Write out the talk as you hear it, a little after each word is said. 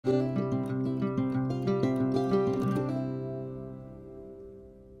Hi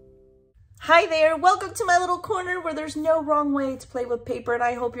there, welcome to my little corner where there's no wrong way to play with paper, and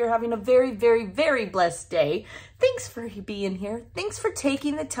I hope you're having a very, very, very blessed day. Thanks for being here. Thanks for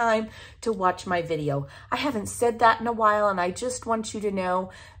taking the time to watch my video. I haven't said that in a while, and I just want you to know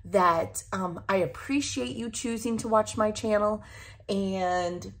that I appreciate you choosing to watch my channel,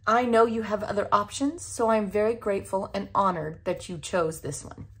 and I know you have other options, so I'm very grateful and honored that you chose this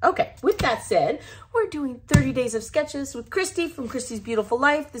one. Okay, with that said, we're doing 30 days of sketches with Christy from Christy's Beautiful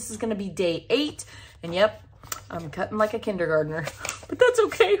Life. This is gonna be day 8, and yep, I'm cutting like a kindergartner, but that's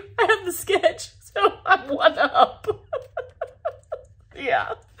okay. I have the sketch, so I'm one up.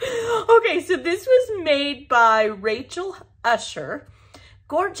 Yeah. Okay, so this was made by Rachel Usher.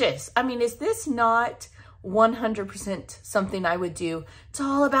 Gorgeous. I mean, is this not 100% something I would do? It's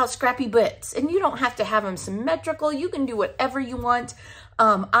all about scrappy bits, and you don't have to have them symmetrical. You can do whatever you want.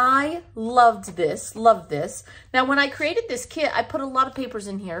 I loved this, love this. Now, when I created this kit, I put a lot of papers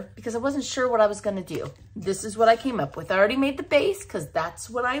in here because I wasn't sure what I was going to do. This is what I came up with. I already made the base because that's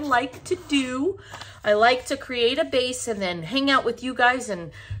what I like to do. I like to create a base and then hang out with you guys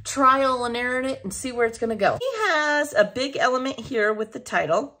and trial and error it and see where it's going to go. He has a big element here with the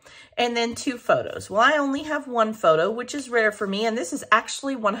title and then 2 photos. Well, I only have 1 photo, which is rare for me, and this is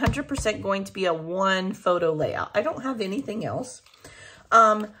actually 100% going to be a 1 photo layout. I don't have anything else.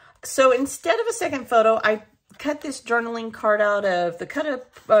 So instead of a second photo, I cut this journaling card out of the cut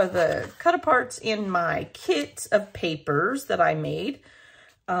aparts in my kit of papers that I made.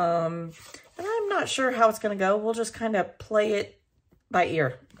 And I'm not sure how it's going to go. We'll just kind of play it by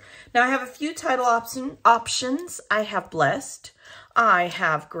ear. Now I have a few title options. I have Blessed, I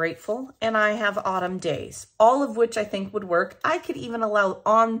have Grateful, and I have Autumn Days, all of which I think would work. I could even allow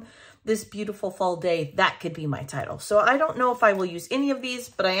On This Beautiful Fall Day, that could be my title. So I don't know if I will use any of these,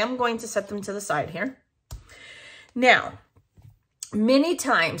 but I am going to set them to the side here. Now, many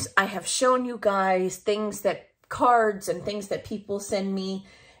times I have shown you guys cards and things that people send me,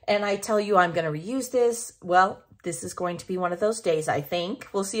 and I tell you I'm going to reuse this. Well, this is going to be one of those days, I think.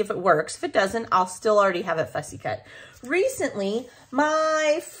 We'll see if it works. If it doesn't, I'll still already have it fussy cut. Recently,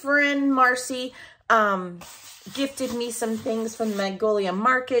 my friend Marcy gifted me some things from the Magnolia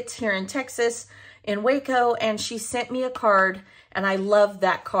Market here in Texas, in Waco, and she sent me a card, and I love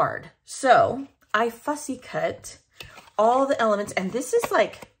that card. So I fussy cut all the elements, and this is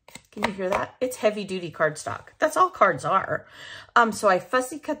like, can you hear that? It's heavy duty cardstock. That's all cards are. So I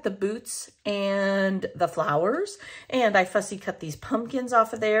fussy cut the boots and the flowers, and I fussy cut these pumpkins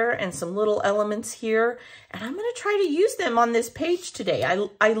off of there and some little elements here, and I'm gonna try to use them on this page today.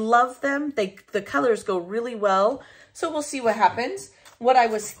 I love them. The colors go really well. So we'll see what happens. What I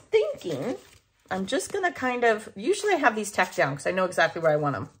was thinking, I'm just gonna kind of, usually I have these tacked down because I know exactly where I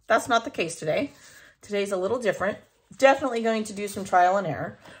want them. That's not the case today. Today's a little different. Definitely going to do some trial and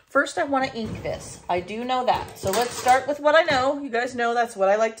error. First, I want to ink this. I do know that. So let's start with what I know. You guys know that's what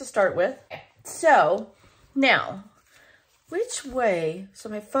I like to start with. So now, which way? So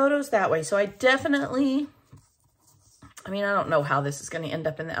my photo's that way. So I definitely, I don't know how this is going to end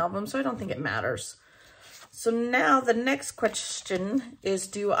up in the album, so I don't think it matters. So now the next question is,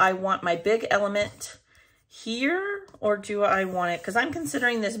 do I want my big element here, or do I want it, because I'm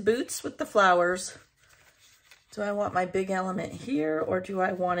considering this boots with the flowers. Do I want my big element here, or do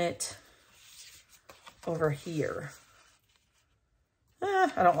I want it over here?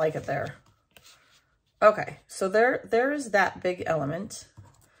 I don't like it there. Okay, so there is that big element.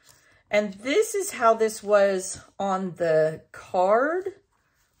 And this is how this was on the card.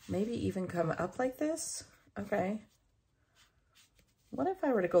 Maybe even come up like this. Okay. What if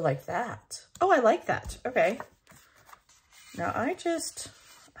I were to go like that? Oh, I like that. Okay. Now I just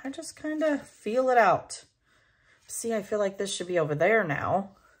kind of feel it out. See, I feel like this should be over there now.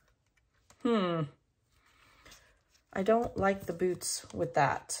 I don't like the boots with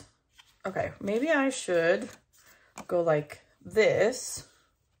that. Okay, maybe I should go like this.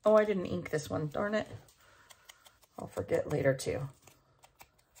 Oh, I didn't ink this one, darn it. I'll forget later too.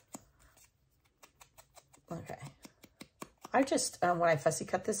 Okay. I just, when I fussy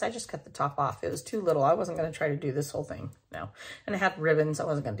cut this, I just cut the top off. It was too little. I wasn't going to try to do this whole thing. No. And it had ribbons. I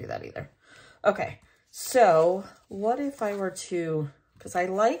wasn't going to do that either. Okay. So what if I were to, because I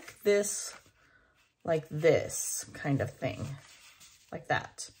like this, like this kind of thing, like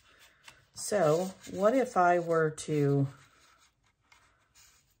that. So what if I were to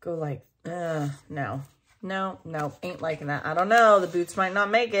go like, no, ain't liking that. I don't know. The boots might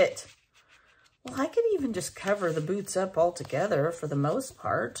not make it. Well, I could even just cover the boots up altogether for the most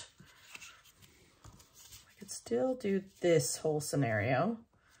part. I could still do this whole scenario.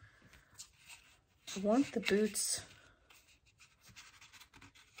 want the boots.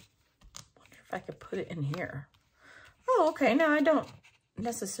 Wonder if I could put it in here. Oh, okay. Now I don't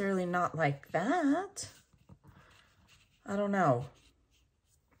necessarily not like that. I don't know.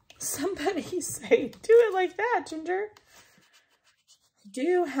 Somebody say, do it like that, Ginger. I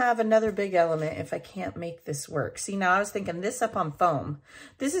do have another big element if I can't make this work. See, now I was thinking this up on foam.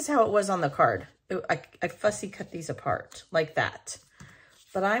 This is how it was on the card. I fussy cut these apart like that.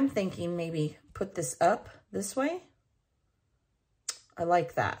 But I'm thinking maybe put this up this way. I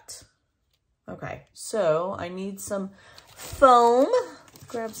like that. Okay, so I need some foam.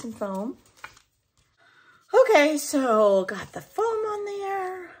 Grab some foam. Okay, so got the foam on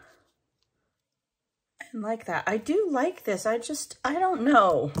there. And like that. I do like this. I don't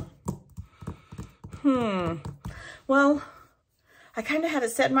know. Well, I kind of had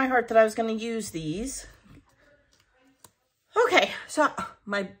it set in my heart that I was going to use these. Okay, so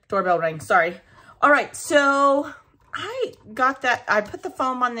my doorbell rang, sorry. All right, so I got that. I put the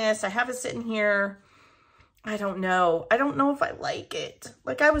foam on this. I have it sitting here. I don't know. I don't know if I like it.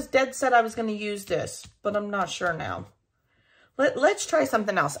 Like I was dead set I was going to use this, but I'm not sure now. Let's try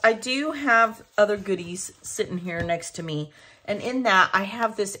something else. I do have other goodies sitting here next to me. And in that, I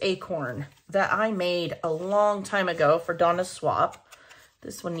have this acorn that I made a long time ago for Donna's swap.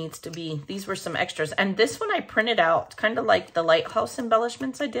 This one needs to be, these were some extras. And this one I printed out, kind of like the lighthouse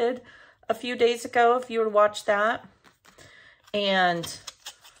embellishments I did a few days ago, if you would watch that. And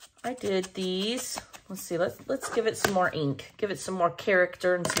I did these. Let's see, let's give it some more ink. Give it some more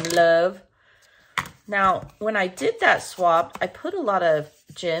character and some love. Now, when I did that swap, I put a lot of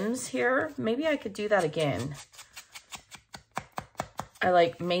gems here. Maybe I could do that again. I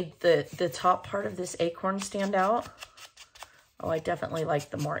like made the top part of this acorn stand out. Oh, I definitely like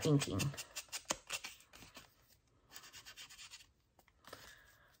the more inking.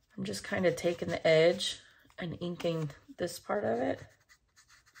 I'm just kind of taking the edge and inking this part of it.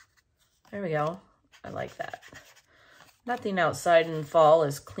 There we go. I like that. Nothing outside in fall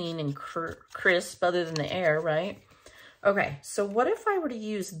is clean and crisp other than the air, right? Okay, so what if I were to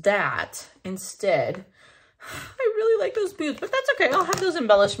use that instead? I really like those boots, but that's okay. I'll have those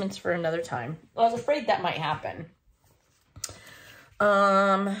embellishments for another time. I was afraid that might happen.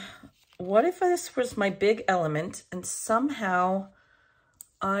 What if this was my big element and somehow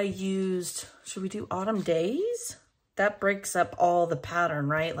I used, should we do autumn days? That breaks up all the pattern,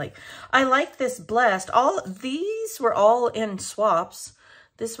 right? Like, I like this blessed. All these were all in swaps.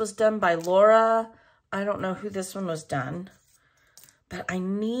 This was done by Laura. I don't know who this one was done, but I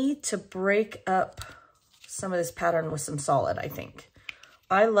need to break up some of this pattern with some solid, I think.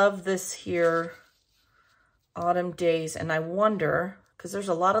 I love this here, autumn days, and I wonder, because there's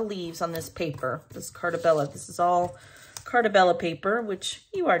a lot of leaves on this paper, this Cartabella. This is all Cartabella paper, which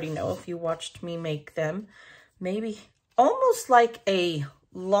you already know if you watched me make them. Maybe almost like a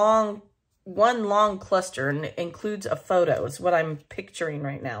one long cluster, and it includes a photo is what I'm picturing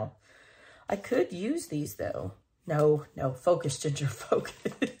right now. I could use these though. No, focus, Ginger,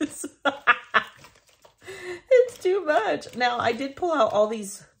 focus. It's too much. Now, I did pull out all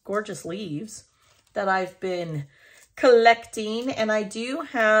these gorgeous leaves that I've been collecting, and I do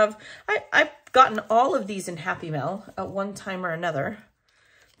have, I've gotten all of these in Happy Mail at one time or another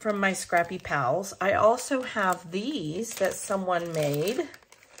from my scrappy pals. I also have these that someone made.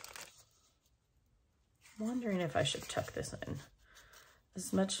 I'm wondering if I should tuck this in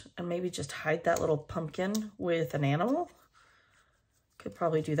as much, and maybe just hide that little pumpkin with an animal. Could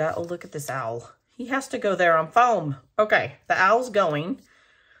probably do that. Oh, look at this owl. He has to go there on foam. Okay, the owl's going.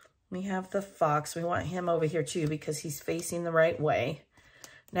 We have the fox. We want him over here too because he's facing the right way.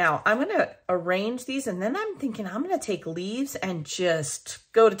 Now, I'm going to arrange these, and then I'm thinking I'm going to take leaves and just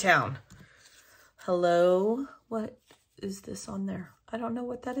go to town. Hello? What is this on there? I don't know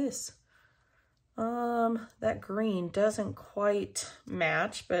what that is. That green doesn't quite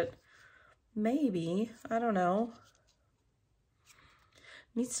match, but maybe, I don't know.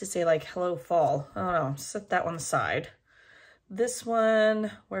 Needs to say like, hello, fall. I don't know. Set that one aside. This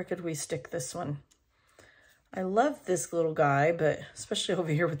one, where could we stick this one? I love this little guy, but especially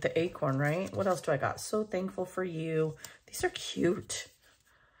over here with the acorn, right? What else do I got? So thankful for you. These are cute.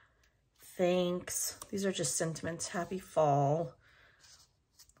 Thanks. These are just sentiments. Happy fall.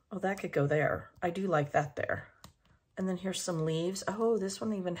 Oh, that could go there. I do like that there. And then here's some leaves. Oh, this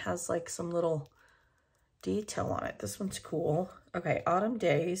one even has like some little detail on it. This one's cool. Okay, autumn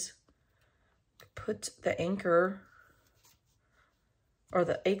days. Put the anchor, or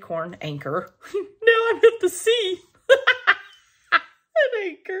the acorn anchor. Now I'm at the sea. An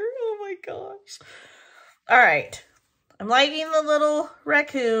anchor. Oh my gosh. All right. I'm lighting the little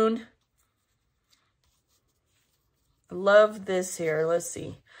raccoon. I love this here. Let's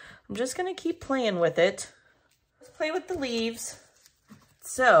see. I'm just going to keep playing with it. Let's play with the leaves.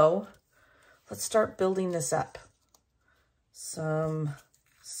 So let's start building this up. Some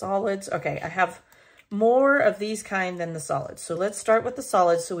solids. Okay, I have more of these kind than the solids. So let's start with the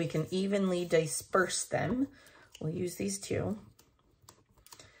solids so we can evenly disperse them. We'll use these two.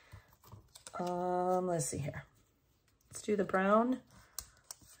 Let's see here. Let's do the brown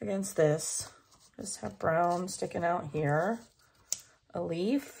against this. Just have brown sticking out here. A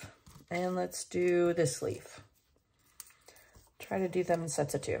leaf. And let's do this leaf. Try to do them in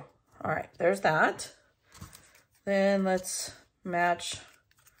sets of two. All right, there's that. Then let's match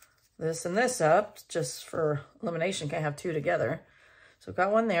this and this up just for elimination. Can't have two together. So I've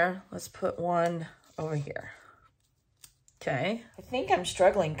got one there. Let's put one over here. Okay. I think I'm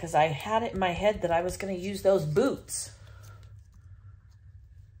struggling because I had it in my head that I was going to use those boots.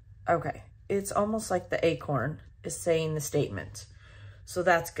 Okay. It's almost like the acorn is saying the statement. So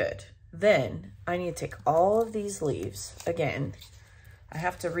that's good. Then I need to take all of these leaves again. I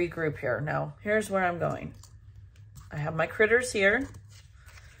have to regroup here. Now, here's where I'm going. I have my critters here.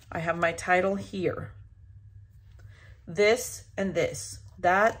 I have my title here. This and this.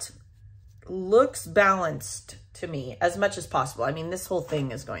 That looks balanced to me as much as possible. I mean, this whole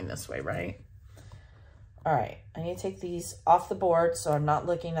thing is going this way, right? All right, I need to take these off the board so I'm not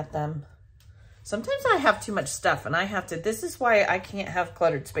looking at them. Sometimes I have too much stuff and I have to, this is why I can't have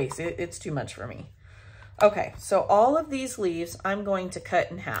cluttered space. It's too much for me. Okay, so all of these leaves I'm going to cut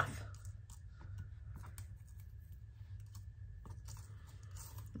in half.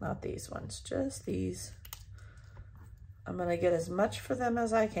 Not these ones, just these. I'm gonna get as much for them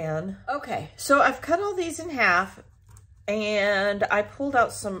as I can. Okay, so I've cut all these in half and I pulled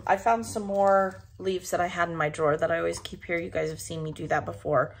out some, I found some more leaves that I had in my drawer that I always keep here. You guys have seen me do that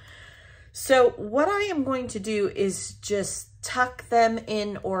before. So what I am going to do is just tuck them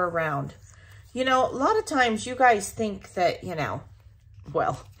in or around. You know, a lot of times you guys think that, you know,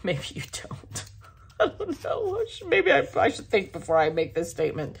 well, maybe you don't. I don't know. Maybe I should think before I make this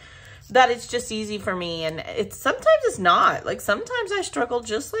statement that it's just easy for me. And it's sometimes it's not. Like sometimes I struggle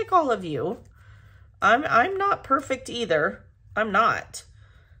just like all of you. I'm not perfect either. I'm not.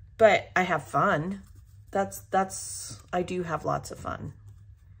 But I have fun. I do have lots of fun.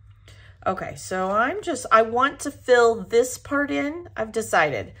 Okay, so I want to fill this part in. I've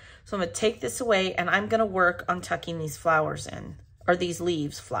decided. So I'm going to take this away and I'm going to work on tucking these flowers in. Or these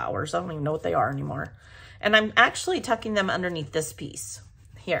leaves, flowers. I don't even know what they are anymore. And I'm actually tucking them underneath this piece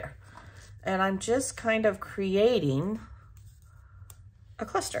here. And I'm just kind of creating a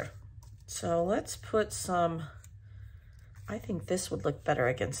cluster. So let's put some, I think this would look better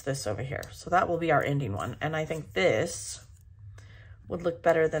against this over here. So that will be our ending one. And I think this would look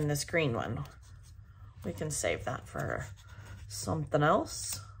better than this green one. We can save that for something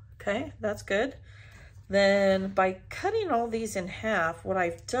else. Okay, that's good. Then by cutting all these in half, what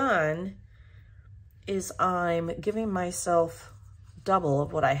I've done is I'm giving myself double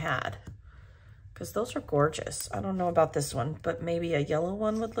of what I had. Because those are gorgeous. I don't know about this one, but maybe a yellow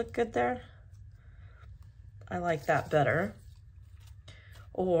one would look good there. I like that better.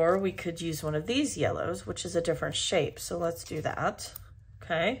 Or we could use one of these yellows, which is a different shape. So let's do that.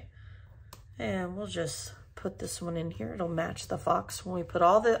 Okay. And we'll just put this one in here. It'll match the fox when we put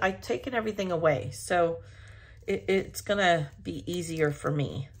all the, I've taken everything away. So it's gonna be easier for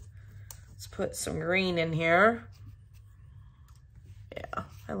me. Let's put some green in here. Yeah,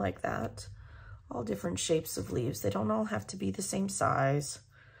 I like that. All different shapes of leaves. They don't all have to be the same size.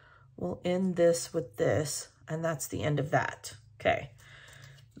 We'll end this with this, and that's the end of that. Okay.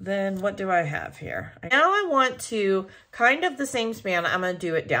 Then what do I have here? Now I want to, kind of the same span, I'm going to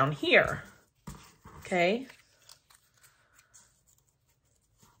do it down here. Okay.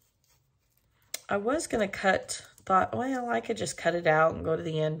 I was going to thought, well, I could just cut it out and go to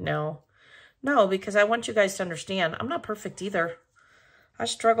the end. No, because I want you guys to understand, I'm not perfect either. I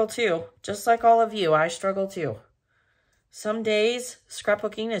struggle too. Just like all of you, I struggle too. Some days,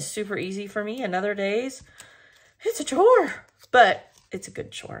 scrapbooking is super easy for me, and other days, it's a chore. But it's a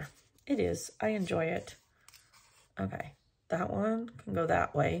good chore. It is. I enjoy it. Okay. That one can go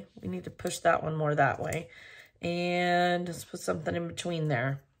that way. We need to push that one more that way. And let's put something in between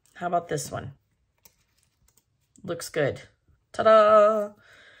there. How about this one? Looks good. Ta-da!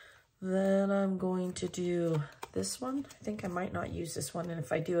 Then I'm going to do this one. I think I might not use this one. And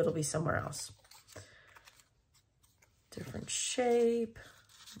if I do, it'll be somewhere else. Different shape.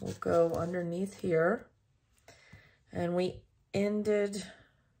 We'll go underneath here. And we ended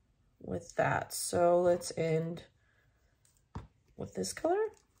with that. So let's end with this color.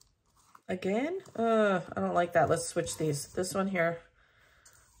 Again? I don't like that. Let's switch these. This one here,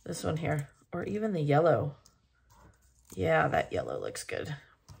 or even the yellow. Yeah, that yellow looks good.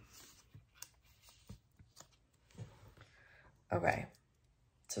 Okay,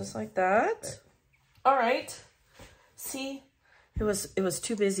 just like that. All right. See, it was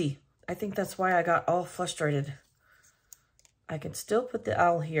too busy. I think that's why I got all frustrated. I can still put the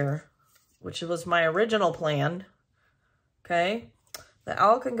owl here, which was my original plan. Okay, the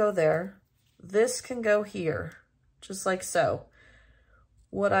owl can go there. This can go here, just like so.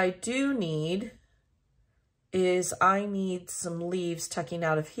 What I do need is I need some leaves tucking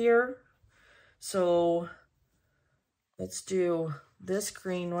out of here. So let's do this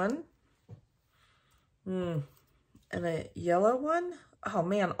green one. And a yellow one. Oh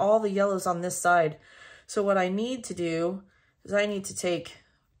man, all the yellows on this side. So what I need to do is I need to take,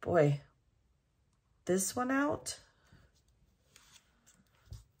 boy, this one out.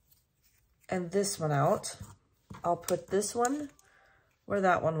 And this one out. I'll put this one where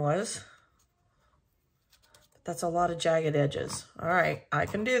that one was. That's a lot of jagged edges. All right, I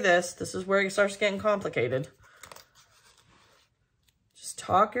can do this. This is where it starts getting complicated. Just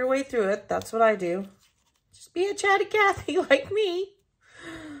talk your way through it. That's what I do. Just be a chatty Cathy like me.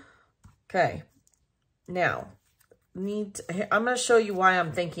 Okay, now, I'm gonna show you why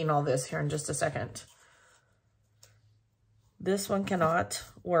I'm thinking all this here in just a second. This one cannot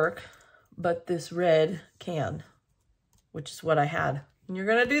work, but this red can, which is what I had. And you're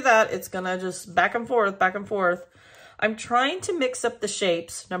gonna do that. It's gonna just back and forth, back and forth. I'm trying to mix up the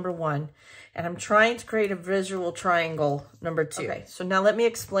shapes, number one, and I'm trying to create a visual triangle, number two. Okay, so now let me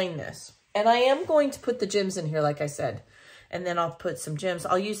explain this. And I am going to put the gems in here, like I said, and then I'll put some gems.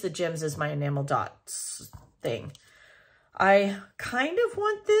 I'll use the gems as my enamel dots thing. I kind of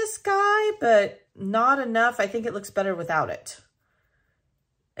want this guy, but not enough. I think it looks better without it.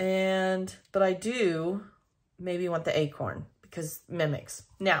 But I do maybe want the acorn because mimics.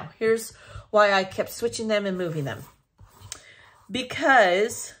 Now, here's why I kept switching them and moving them.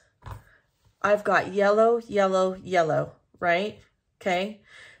 Because I've got yellow, yellow, yellow, right? Okay.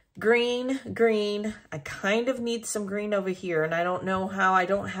 Green, green. I kind of need some green over here, and I don't know how. I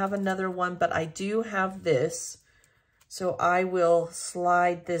don't have another one, but I do have this. So I will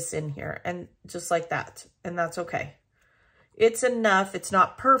slide this in here, and just like that, and that's okay. It's enough. It's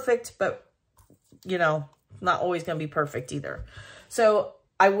not perfect, but, you know, not always going to be perfect either. So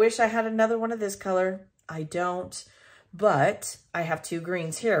I wish I had another one of this color. I don't, but I have two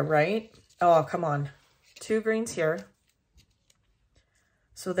greens here, right? Oh, come on. Two greens here.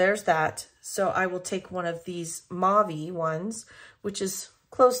 So there's that. So I will take one of these mauve-y ones, which is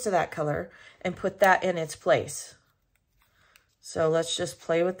close to that color, and put that in its place. So let's just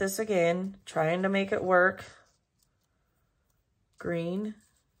play with this again, trying to make it work. Green,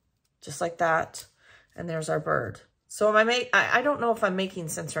 just like that. And there's our bird. So I don't know if I'm making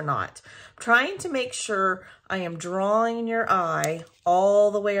sense or not. I'm trying to make sure I am drawing your eye all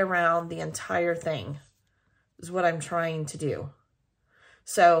the way around the entire thing is what I'm trying to do.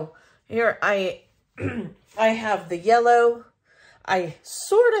 So here I have the yellow. I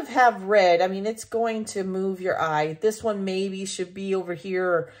sort of have red. I mean, it's going to move your eye. This one maybe should be over here,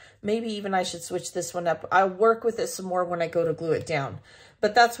 or maybe even I should switch this one up. I'll work with it some more when I go to glue it down.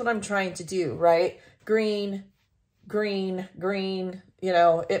 But that's what I'm trying to do, right? Green, green, green. You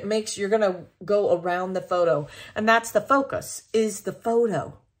know, it makes, you're going to go around the photo. And that's the focus, is the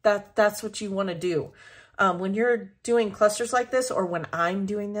photo. That's what you want to do. When you're doing clusters like this, or when I'm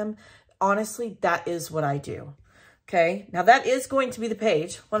doing them, honestly, that is what I do. Okay, now that is going to be the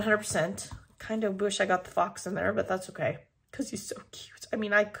page, 100%. Kind of wish I got the fox in there, but that's okay, because he's so cute. I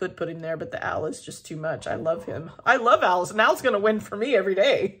mean, I could put him there, but the owl is just too much. I love him. I love owls, and owl's going to win for me every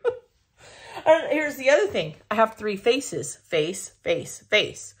day. And here's the other thing. I have three faces. Face, face,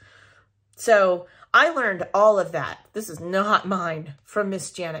 face. So I learned all of that. This is not mine, from Miss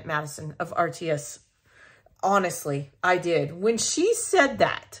Janet Madison of RTS. Honestly, I did. When she said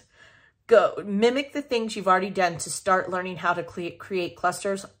that, go mimic the things you've already done to start learning how to create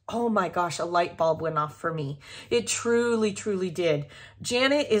clusters. Oh my gosh, a light bulb went off for me. It truly, truly did.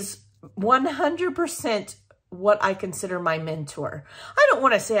 Janet is 100% what I consider my mentor. I don't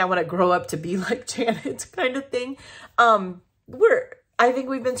want to say I want to grow up to be like Janet kind of thing. I think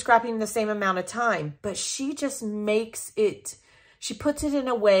we've been scrapping the same amount of time, but she just makes it, she puts it in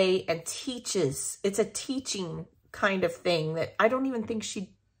a way and teaches. It's a teaching kind of thing that I don't even think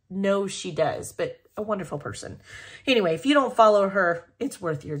she knows she does, but a wonderful person. Anyway, if you don't follow her, it's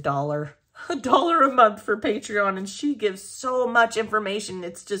worth your $1 a month for Patreon, and she gives so much information.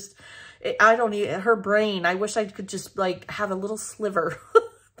 It's just, I don't need her brain. I wish I could just like have a little sliver.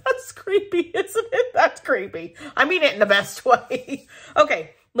 That's creepy, isn't it? That's creepy. I mean it in the best way. Okay,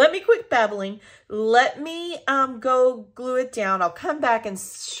 let me quit babbling. Let me go glue it down. I'll come back and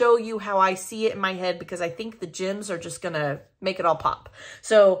show you how I see it in my head because I think the gems are just gonna make it all pop.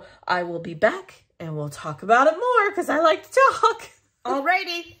 So I will be back and we'll talk about it more because I like to talk.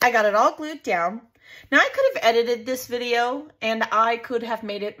 Alrighty, I got it all glued down. Now I could have edited this video and I could have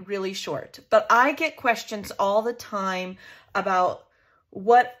made it really short, but I get questions all the time about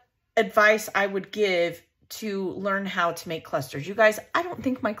what advice I would give to learn how to make clusters. You guys, I don't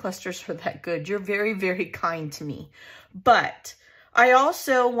think my clusters are that good. You're very, very kind to me, but I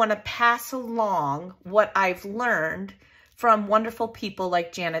also want to pass along what I've learned from wonderful people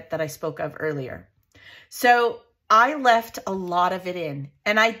like Janet that I spoke of earlier. So I left a lot of it in,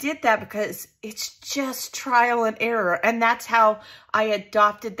 and I did that because it's just trial and error. And that's how I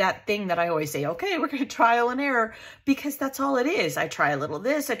adopted that thing that I always say, okay, we're going to trial and error, because that's all it is. I try a little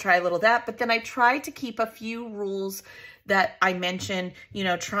this, I try a little that, but then I try to keep a few rules that I mentioned, you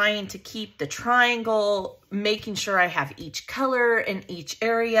know, trying to keep the triangle, making sure I have each color in each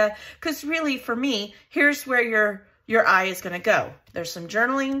area. Because really for me, here's where your eye is going to go. There's some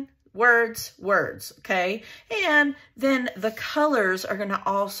journaling, words, okay? And then the colors are gonna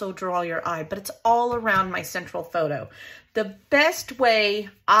also draw your eye, but it's all around my central photo. The best way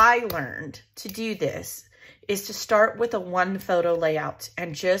I learned to do this is to start with a one photo layout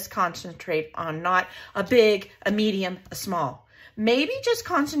and just concentrate on not a big, a medium, a small. Maybe just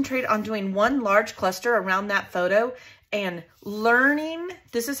concentrate on doing one large cluster around that photo and learning.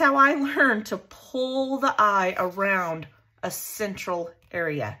 This is how I learned to pull the eye around a central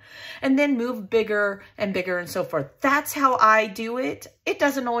area and then move bigger and bigger and so forth. That's how I do it. It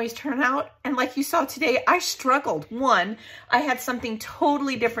doesn't always turn out. And like you saw today, I struggled. One, I had something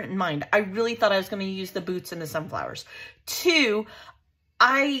totally different in mind. I really thought I was going to use the boots and the sunflowers. Two,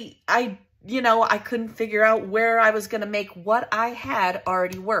 I couldn't figure out where I was going to make what I had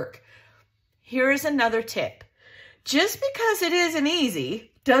already work. Here's another tip. Just because it isn't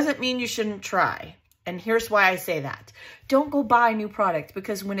easy doesn't mean you shouldn't try. And here's why I say that. Don't go buy new product,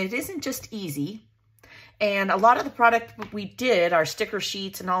 because when it isn't just easy, and a lot of the product we did, our sticker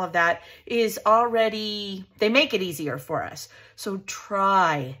sheets and all of that, is already, they make it easier for us. So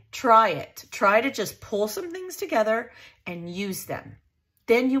try it. Try to just pull some things together and use them.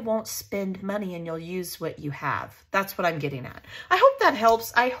 Then you won't spend money and you'll use what you have. That's what I'm getting at. I hope that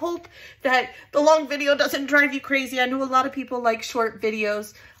helps. I hope that the long video doesn't drive you crazy. I know a lot of people like short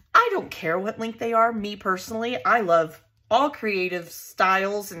videos. I don't care what length they are. Me personally, I love all creative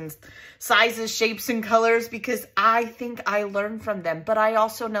styles and sizes, shapes, and colors because I think I learn from them. But I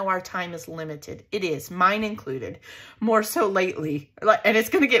also know our time is limited. It is, mine included, more so lately. And it's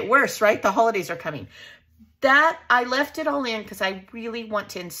going to get worse, right? The holidays are coming. That, I left it all in because I really want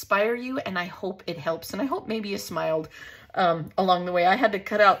to inspire you, and I hope it helps. And I hope maybe you smiled along the way. I had to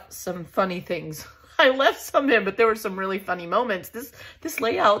cut out some funny things. I left some in, but there were some really funny moments. This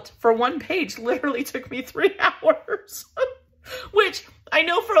layout for one page literally took me 3 hours, which I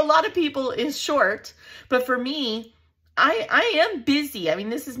know for a lot of people is short, but for me, I am busy. I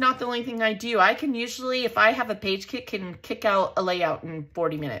mean, this is not the only thing I do. I can usually, if I have a page kit, can kick out a layout in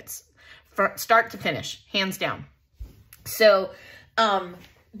 40 minutes, from start to finish, hands down. So,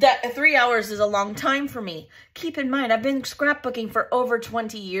 that 3 hours is a long time for me. Keep in mind, I've been scrapbooking for over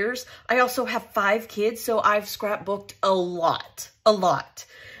 20 years. I also have 5 kids, so I've scrapbooked a lot.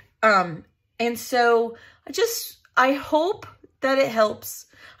 And so I hope that it helps.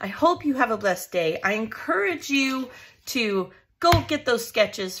 I hope you have a blessed day. I encourage you to go get those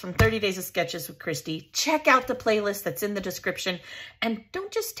sketches from 30 Days of Sketches with Christy. Check out the playlist that's in the description. And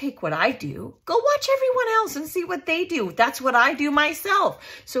don't just take what I do. Go watch everyone else and see what they do. That's what I do myself.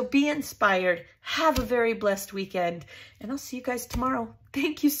 So be inspired. Have a very blessed weekend. And I'll see you guys tomorrow.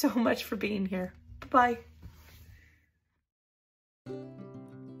 Thank you so much for being here. Bye-bye.